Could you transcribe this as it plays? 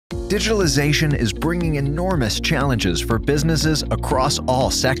Digitalization is bringing enormous challenges for businesses across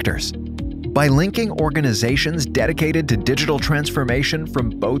all sectors. By linking organizations dedicated to digital transformation from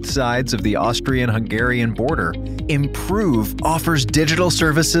both sides of the Austrian-Hungarian border, Improve offers digital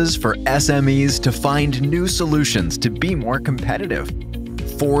services for SMEs to find new solutions to be more competitive.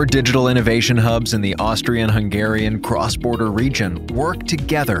 4 digital innovation hubs in the Austrian-Hungarian cross-border region work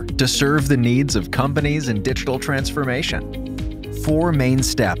together to serve the needs of companies in digital transformation. 4 main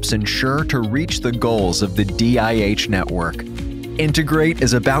steps ensure to reach the goals of the DIH network. Integrate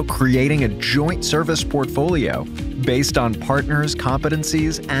is about creating a joint service portfolio based on partners'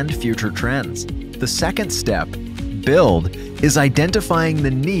 competencies and future trends. The second step, Build, is identifying the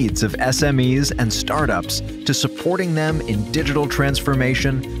needs of SMEs and startups to supporting them in digital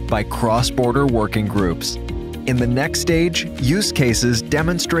transformation by cross-border working groups. In the next stage, use cases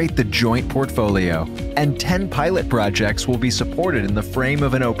demonstrate the joint portfolio, and 10 pilot projects will be supported in the frame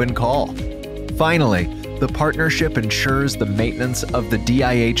of an open call. Finally, the partnership ensures the maintenance of the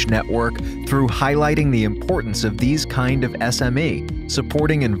DIH network through highlighting the importance of these kind of SME,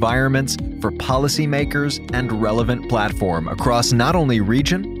 supporting environments for policymakers and relevant platform across not only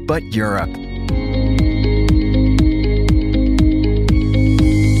region, but Europe.